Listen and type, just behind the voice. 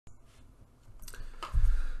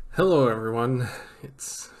Hello everyone,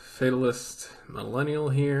 it's Fatalist Millennial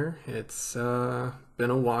here. It's been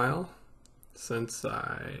a while since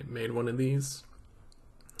I made one of these,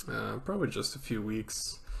 probably just a few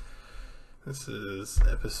weeks. This is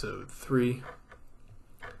episode 3.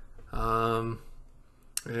 And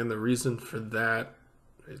the reason for that,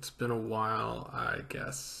 it's been a while, I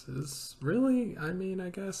guess, is really, I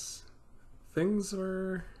guess things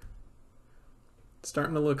were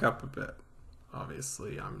starting to look up a bit.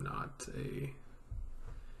 Obviously, I'm not a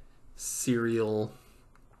serial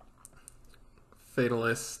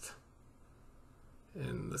fatalist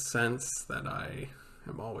in the sense that I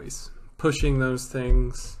am always pushing those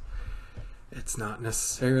things. It's not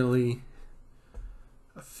necessarily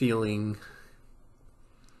a feeling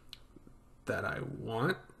that I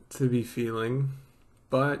want to be feeling,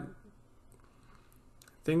 but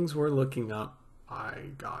things were looking up.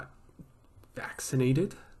 I got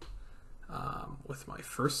vaccinated with my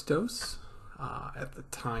first dose at the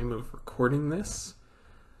time of recording this.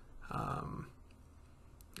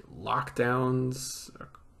 Lockdowns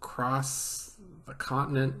across the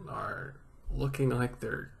continent are looking like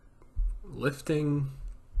they're lifting,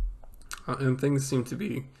 and things seem to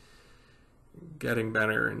be getting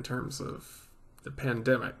better in terms of the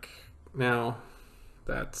pandemic. Now,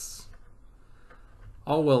 that's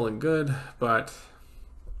all well and good, but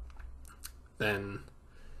then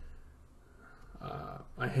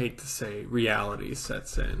I hate to say reality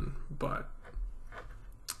sets in, but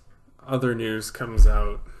other news comes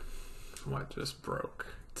out. What just broke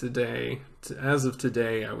today? As of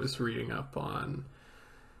today, I was reading up on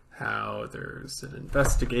how there's an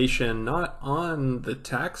investigation not on the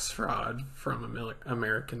tax fraud from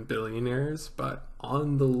American billionaires, but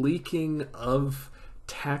on the leaking of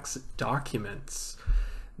tax documents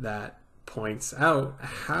that points out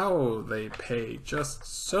how they pay just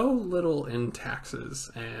so little in taxes.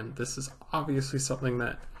 And this is obviously something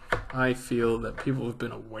that I feel that people have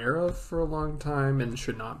been aware of for a long time and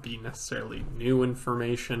should not be necessarily new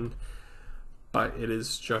information, but it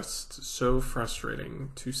is just so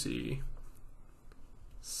frustrating to see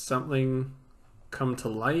something come to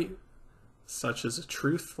light, such as a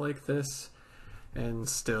truth like this, and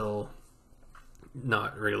still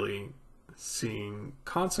not really seeing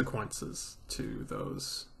consequences to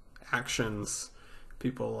those actions.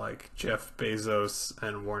 People like Jeff Bezos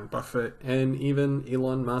and Warren Buffett and even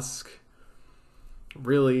Elon Musk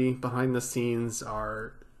really behind the scenes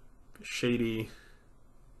are shady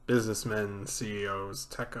businessmen, CEOs,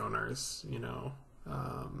 tech owners,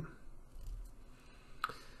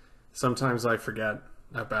 sometimes I forget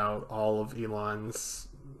about all of Elon's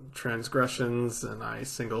transgressions, and I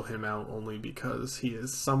single him out only because he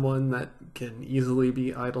is someone that can easily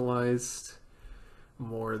be idolized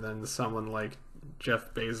more than someone like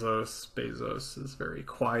Jeff Bezos. Bezos is very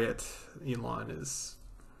quiet. Elon is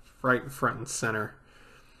right front and center.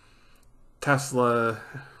 Tesla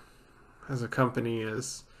as a company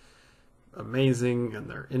is amazing, and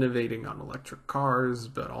they're innovating on electric cars,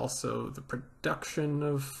 but also the production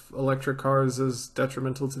of electric cars is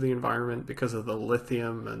detrimental to the environment because of the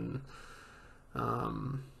lithium and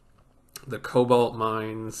the cobalt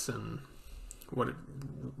mines, and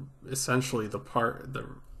essentially the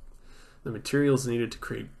materials needed to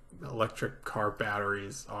create electric car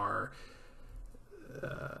batteries are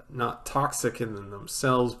not toxic in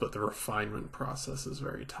themselves, but the refinement process is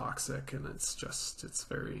very toxic, and it's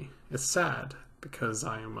sad because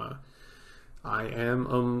I am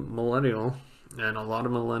a millennial, and a lot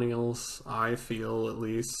of millennials, I feel at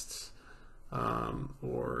least,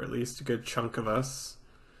 or at least a good chunk of us,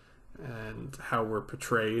 and how we're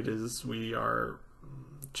portrayed is we are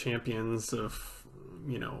champions of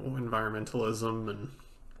environmentalism, and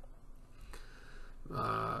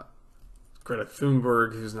Greta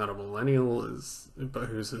Thunberg, who's not a millennial, but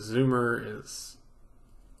who's a Zoomer, is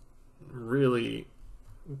really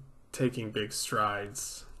taking big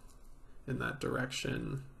strides in that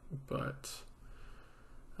direction. But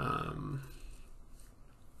I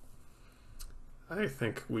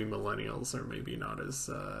think we millennials are maybe not as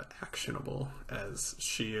actionable as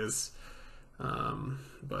she is.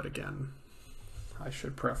 But again, I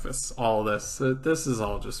should preface all this. This is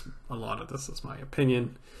all just, a lot of this is my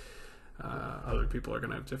opinion. Other people are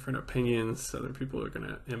going to have different opinions. Other people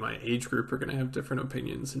in my age group are going to have different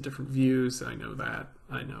opinions and different views. I know that.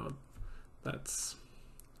 I know that's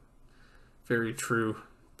very true,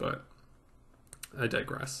 but I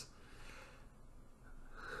digress.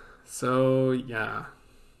 So, yeah.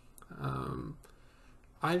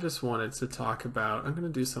 I just wanted to talk about, I'm going to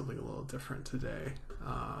do something a little different today.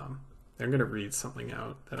 I'm going to read something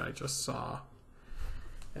out that I just saw.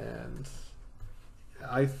 And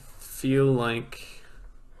I feel like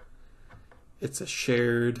it's a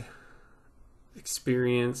shared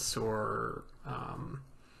experience or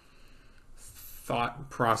thought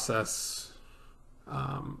process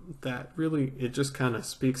that really, it just kind of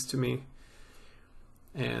speaks to me.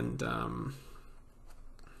 And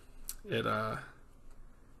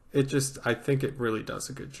it just, I think it really does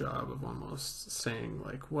a good job of almost saying,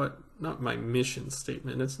 like, what, not my mission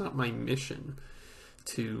statement, it's not my mission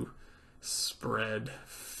to spread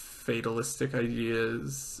fatalistic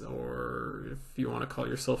ideas, or if you want to call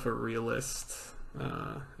yourself a realist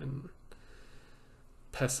and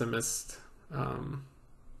pessimist,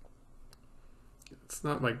 it's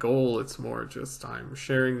not my goal. It's more just I'm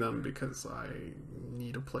sharing them because I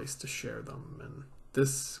need a place to share them, and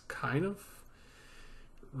this kind of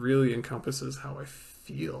really encompasses how I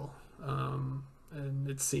feel. And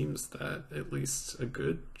it seems that at least a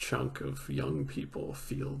good chunk of young people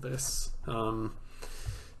feel this,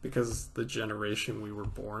 because the generation we were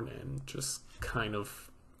born in just kind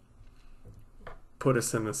of put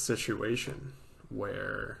us in a situation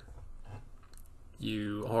where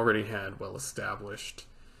you already had well-established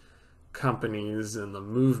companies, and the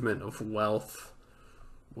movement of wealth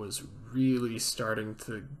was really starting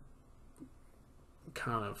to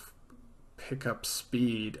kind of pick up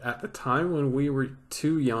speed at the time when we were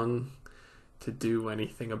too young to do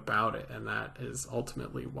anything about it. And that is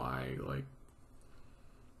ultimately why, like,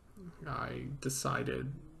 I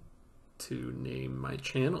decided to name my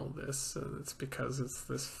channel this. It's because it's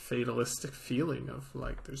this fatalistic feeling of,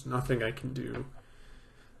 like, there's nothing I can do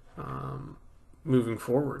moving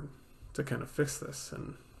forward to kind of fix this.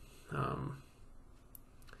 And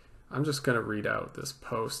I'm just going to read out this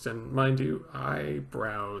post, and mind you, I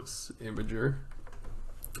browse Imager,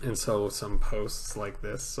 and so some posts like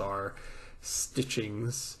this are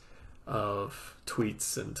stitchings of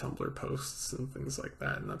tweets and Tumblr posts and things like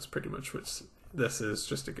that, and that's pretty much what this is,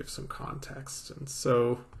 just to give some context. And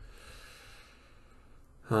so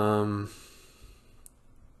I'm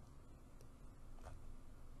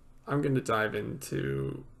going to dive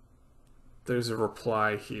into, there's a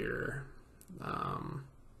reply here,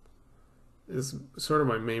 is sort of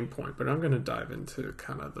my main point, but I'm going to dive into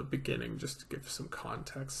kind of the beginning just to give some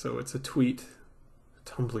context. So it's a tweet, a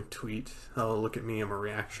Tumblr tweet. Oh, look at me, I'm a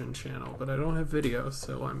reaction channel, but I don't have video,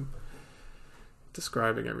 so I'm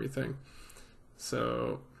describing everything.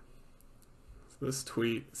 So this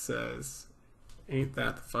tweet says, "Ain't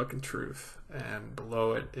that the fucking truth?" And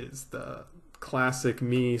below it is the classic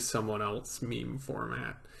me, someone else meme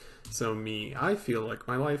format. So me, I feel like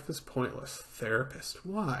my life is pointless. Therapist,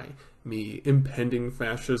 why? Me, impending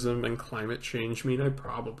fascism and climate change mean I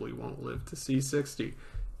probably won't live to see 60.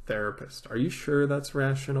 Therapist, are you sure that's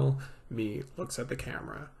rational? Me, looks at the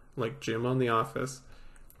camera, like Jim on The Office.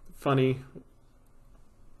 Funny,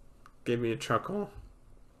 gave me a chuckle,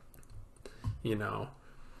 you know.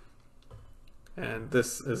 And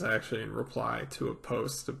this is actually in reply to a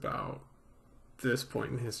post about this point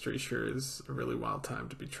in history sure is a really wild time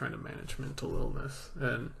to be trying to manage mental illness.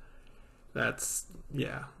 And that's,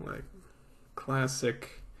 yeah, like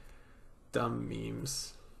classic dumb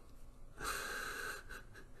memes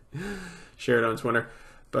shared on Twitter.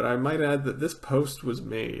 But I might add that this post was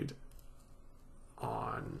made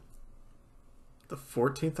on the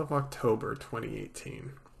 14th of October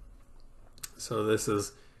 2018. So this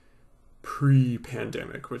is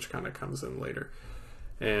pre-pandemic, which kind of comes in later.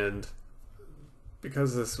 And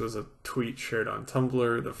because this was a tweet shared on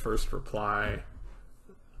Tumblr, the first reply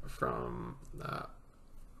from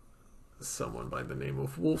someone by the name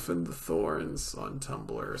of Wolf and the Thorns on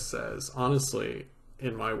Tumblr says, "Honestly,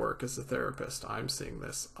 in my work as a therapist, I'm seeing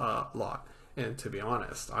this a lot. And to be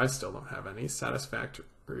honest, I still don't have any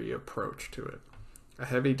satisfactory approach to it. A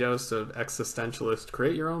heavy dose of existentialist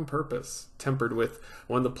create your own purpose, tempered with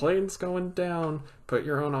when the plane's going down, put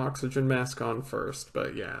your own oxygen mask on first.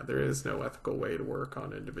 But yeah, there is no ethical way to work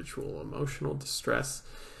on individual emotional distress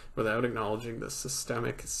without acknowledging the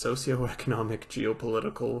systemic, socioeconomic,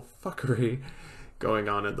 geopolitical fuckery going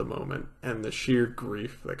on at the moment and the sheer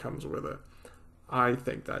grief that comes with it." I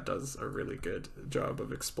think that does a really good job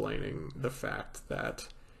of explaining the fact that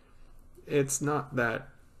it's not that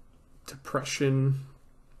depression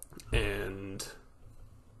and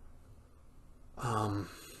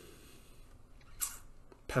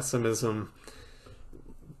pessimism,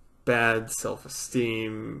 bad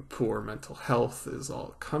self-esteem, poor mental health is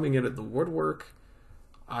all coming in at the woodwork.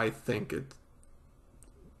 I think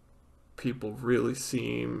people really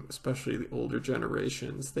seem, especially the older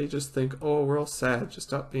generations, they just think, oh, we're all sad, just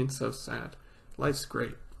stop being so sad. Life's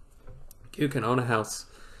great. You can own a house.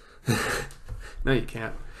 No, you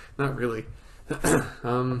can't. Not really.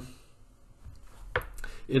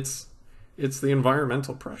 It's the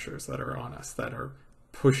environmental pressures that are on us that are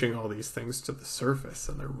pushing all these things to the surface,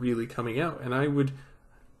 and they're really coming out. And I would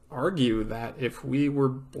argue that if we were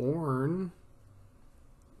born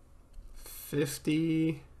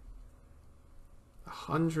 50,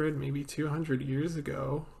 100, maybe 200 years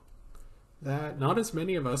ago, that not as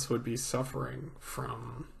many of us would be suffering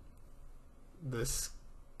from this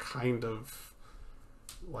kind of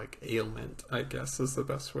like ailment, I guess is the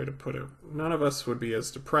best way to put it. None of us would be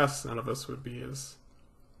as depressed. None of us would be as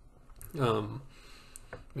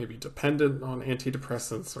maybe dependent on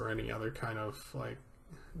antidepressants or any other kind of like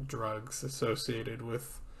drugs associated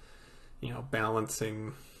with, you know,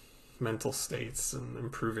 balancing mental states and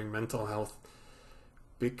improving mental health,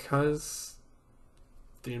 because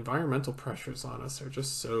the environmental pressures on us are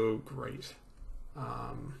just so great.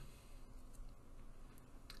 I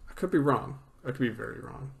could be wrong. I could be very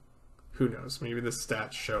wrong. Who knows? Maybe the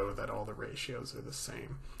stats show that all the ratios are the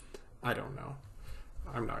same. I don't know.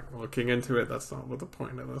 I'm not looking into it. That's not what the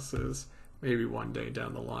point of this is. Maybe one day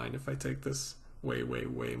down the line, if I take this way, way,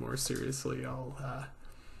 way more seriously, I'll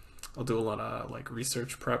do a lot of like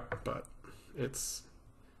research prep. But it's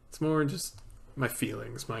more just my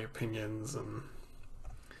feelings, my opinions, and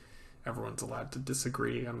everyone's allowed to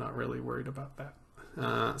disagree. I'm not really worried about that.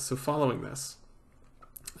 So following this,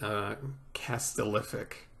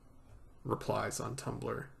 Castellific replies on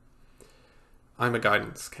Tumblr: I'm a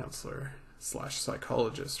guidance counselor /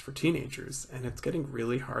 psychologist for teenagers, and it's getting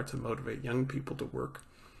really hard to motivate young people to work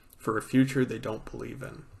for a future they don't believe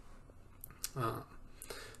in.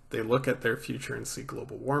 They look at their future and see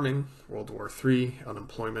global warming, World War III,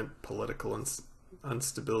 unemployment, political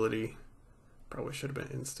instability. Probably should have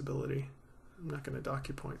been instability. I'm not going to dock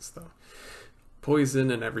you points though. Poison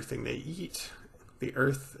in everything they eat. The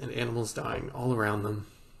earth and animals dying all around them.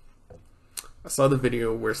 I saw the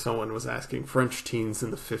video where someone was asking French teens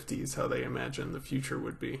in the 50s how they imagined the future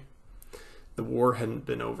would be. The war hadn't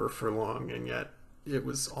been over for long, and yet it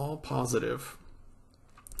was all positive,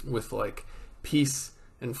 with like peace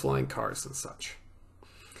and flying cars and such.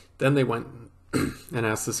 Then they went and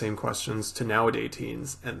asked the same questions to nowadays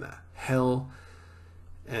teens, and the hell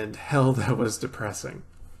that was depressing.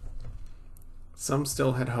 Some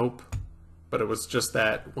still had hope, but it was just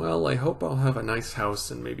that, well, I hope I'll have a nice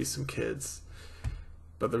house and maybe some kids.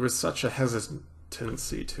 But there was such a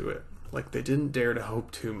hesitancy to it. Like, they didn't dare to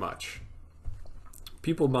hope too much.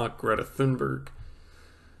 People mock Greta Thunberg,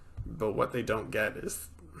 but what they don't get is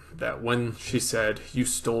that when she said, "You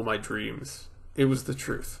stole my dreams," it was the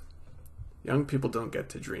truth. Young people don't get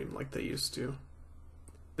to dream like they used to.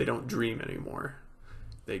 They don't dream anymore.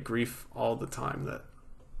 They grieve all the time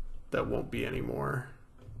that won't be anymore.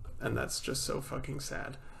 And that's just so fucking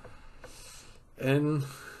sad. And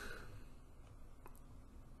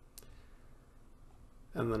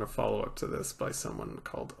then a follow-up to this by someone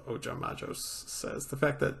called Oja Majos says, the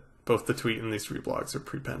fact that both the tweet and these reblogs are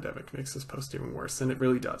pre-pandemic makes this post even worse. And it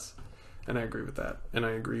really does. And I agree with that. And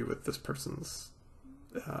I agree with this person's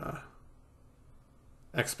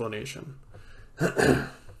explanation.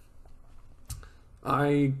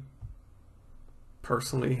 I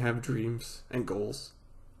personally have dreams and goals.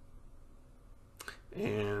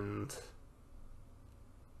 And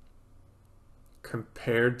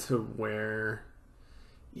compared to where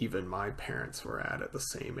even my parents were at the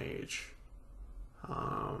same age,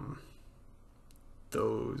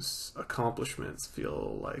 those accomplishments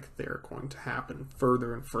feel like they're going to happen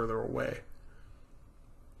further and further away.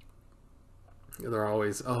 They're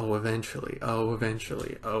always, oh, eventually, oh,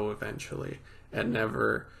 eventually, oh, eventually, and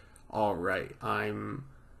never, all right, I'm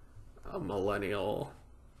a millennial.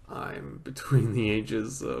 I'm between the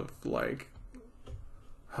ages of like,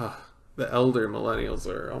 the elder millennials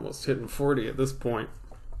are almost hitting 40 at this point,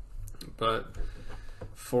 but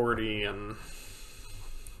 40 and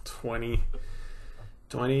 20,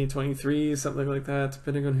 23, something like that,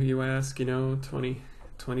 depending on who you ask, 20,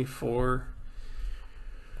 24.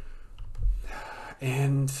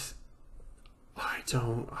 And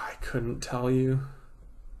I couldn't tell you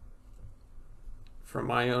from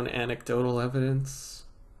my own anecdotal evidence,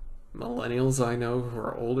 millennials I know who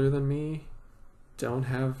are older than me don't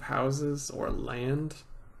have houses or land.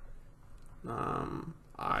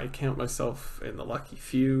 I count myself in the lucky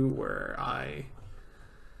few where I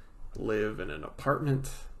live in an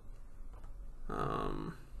apartment,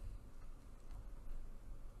 and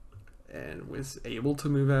was able to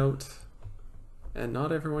move out. And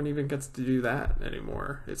not everyone even gets to do that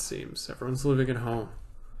anymore, it seems. Everyone's living at home.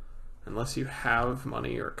 Unless you have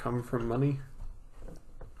money or come from money,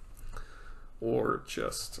 or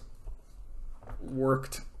just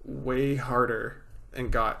worked way harder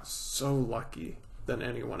and got so lucky than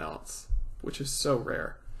anyone else, which is so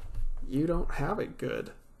rare. You don't have it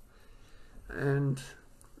good. And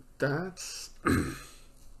that's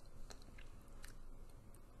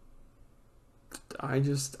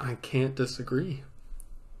I can't disagree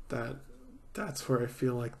that that's where I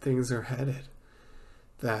feel like things are headed.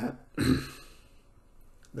 That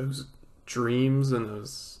those dreams and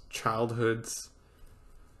those childhoods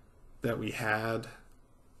that we had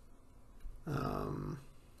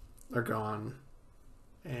are gone.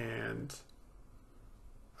 And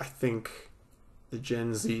I think the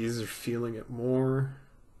Gen Zs are feeling it more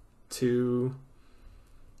too.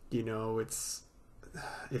 You know, it's,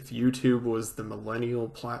 if YouTube was the millennial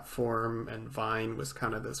platform and Vine was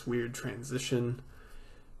kind of this weird transition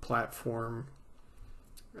platform,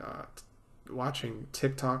 watching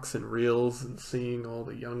TikToks and Reels and seeing all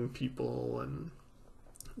the young people and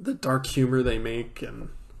the dark humor they make and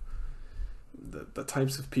the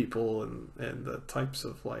types of people and the types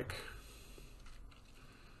of like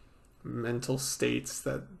mental states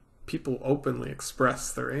that people openly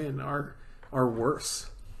express they're in are worse.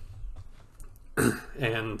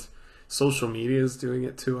 And social media is doing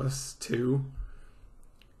it to us too,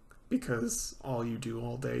 because all you do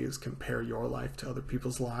all day is compare your life to other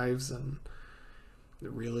people's lives, and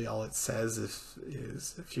really all it says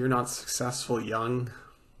is if you're not successful young,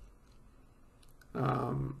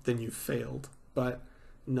 then you've failed. But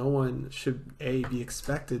no one should be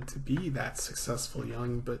expected to be that successful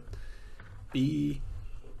young, but B,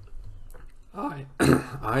 I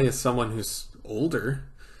as someone who's older,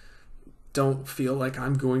 don't feel like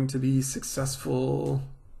I'm going to be successful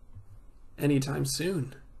anytime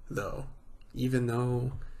soon, though, even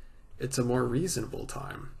though it's a more reasonable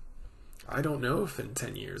time. I don't know if in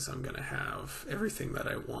 10 years I'm going to have everything that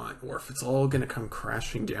I want, or if it's all going to come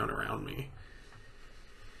crashing down around me.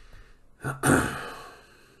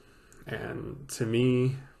 And to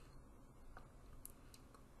me,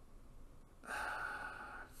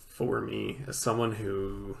 for me, as someone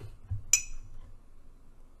who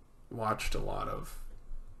watched a lot of,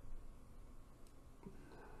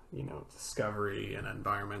 you know, discovery and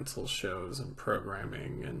environmental shows and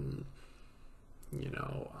programming, and, you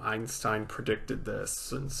know, Einstein predicted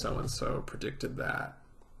this and so predicted that.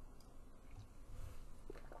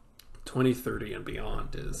 2030 and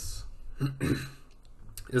beyond is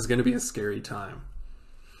going to be a scary time,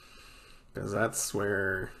 because that's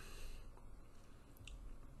where,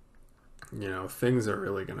 you know, things are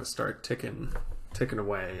really going to start ticking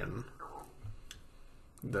away, and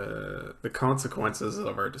the consequences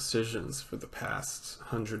of our decisions for the past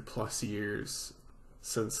 100+ years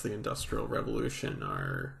since the Industrial Revolution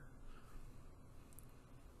are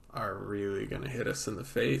really going to hit us in the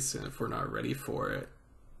face, and if we're not ready for it,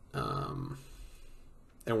 and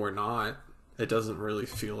we're not, it doesn't really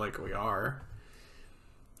feel like we are.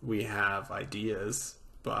 We have ideas,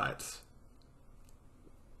 but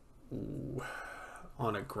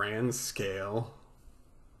on a grand scale,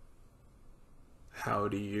 how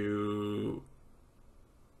do you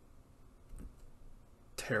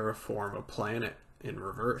terraform a planet in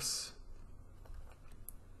reverse?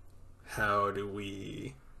 How do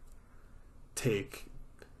we take,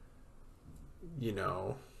 you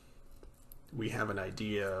know, we have an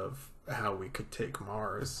idea of how we could take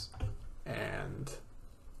Mars and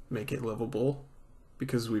make it livable,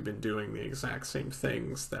 because we've been doing the exact same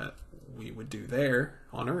things that we would do there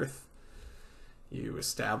on Earth. You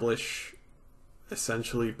establish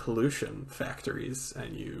essentially pollution factories,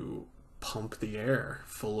 and you pump the air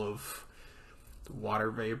full of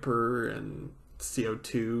water vapor and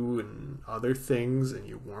CO2 and other things, and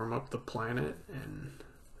you warm up the planet, and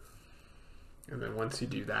then once you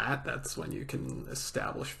do that, that's when you can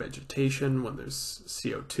establish vegetation, when there's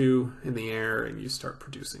CO2 in the air and you start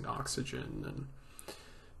producing oxygen.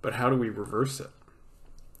 But how do we reverse it?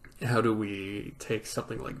 How do we take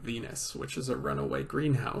something like Venus, which is a runaway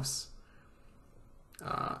greenhouse,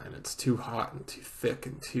 and it's too hot and too thick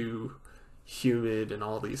and too humid and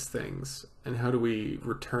all these things, and how do we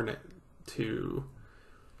return it to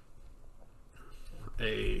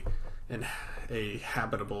a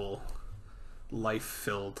habitable,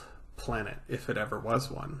 life-filled planet, if it ever was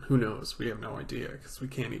one? Who knows? We have no idea, because we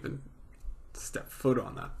can't even step foot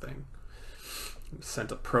on that thing. We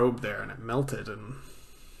sent a probe there and it melted in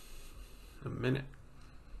a minute.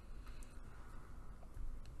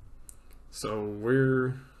 So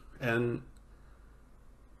we're and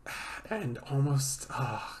almost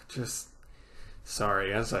just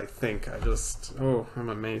sorry, as I think, I'm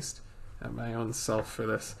amazed at my own self for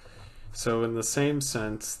this. So in the same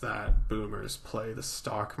sense that boomers play the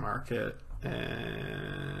stock market and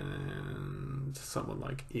someone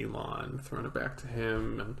like Elon throwing it back to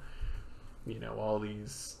him, and all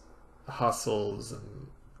these hustles and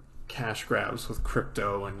cash grabs with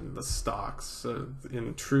crypto and the stocks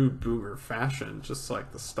in true boomer fashion, just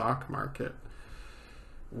like the stock market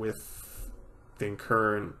with the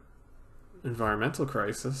current environmental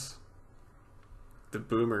crisis. The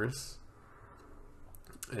boomers,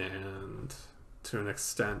 and to an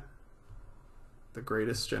extent the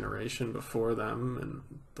greatest generation before them and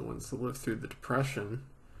the ones that lived through the Depression,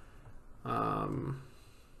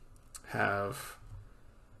 have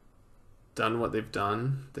done what they've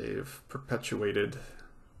done. They've perpetuated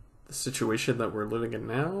the situation that we're living in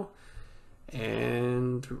now,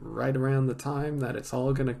 and right around the time that it's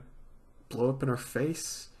all going to blow up in our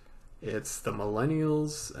face, it's the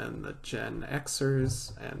millennials and the Gen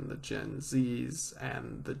Xers and the Gen Zs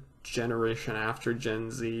and the generation after Gen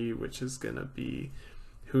Z, which is going to be,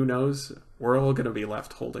 who knows, we're all going to be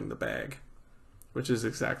left holding the bag, which is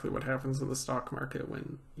exactly what happens in the stock market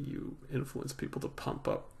when you influence people to pump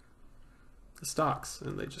up the stocks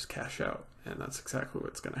and they just cash out. And that's exactly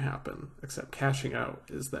what's going to happen, except cashing out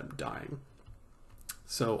is them dying.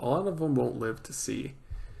 So a lot of them won't live to see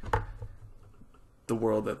the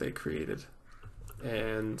world that they created.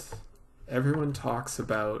 And everyone talks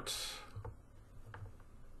about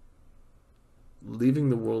leaving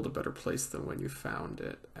the world a better place than when you found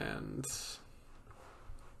it, and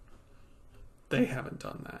they haven't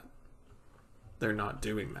done that. They're not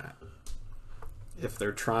doing that. If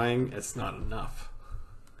they're trying, it's not enough.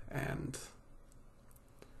 And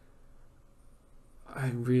I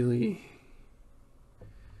really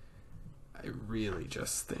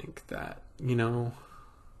just think that,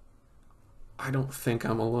 I don't think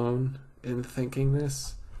I'm alone in thinking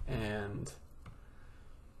this. And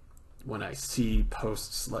when I see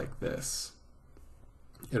posts like this,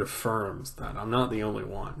 it affirms that I'm not the only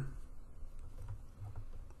one.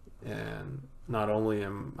 And not only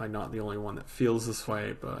am I not the only one that feels this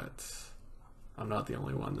way, but I'm not the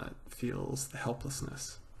only one that feels the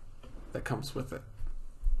helplessness that comes with it.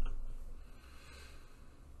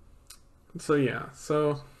 So yeah,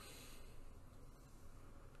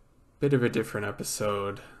 bit of a different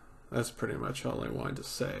episode. That's pretty much all I wanted to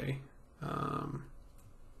say.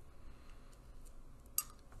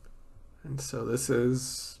 And so this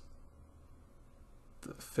is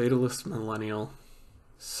the Fatalist Millennial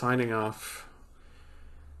signing off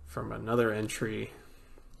from another entry.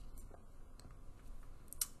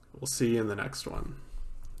 We'll see you in the next one.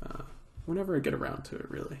 Whenever I get around to it,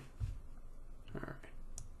 really. All right.